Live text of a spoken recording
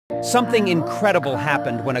Something incredible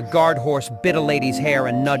happened when a guard horse bit a lady's hair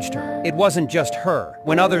and nudged her. It wasn't just her.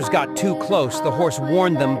 When others got too close, the horse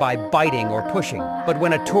warned them by biting or pushing. But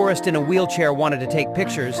when a tourist in a wheelchair wanted to take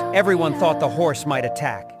pictures, everyone thought the horse might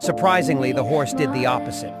attack. Surprisingly, the horse did the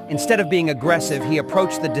opposite. Instead of being aggressive, he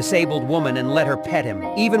approached the disabled woman and let her pet him.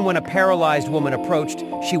 Even when a paralyzed woman approached,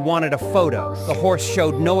 she wanted a photo. The horse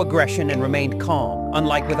showed no aggression and remained calm,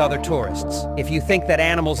 unlike with other tourists. If you think that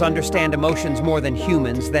animals understand emotions more than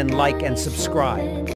humans, then like and subscribe.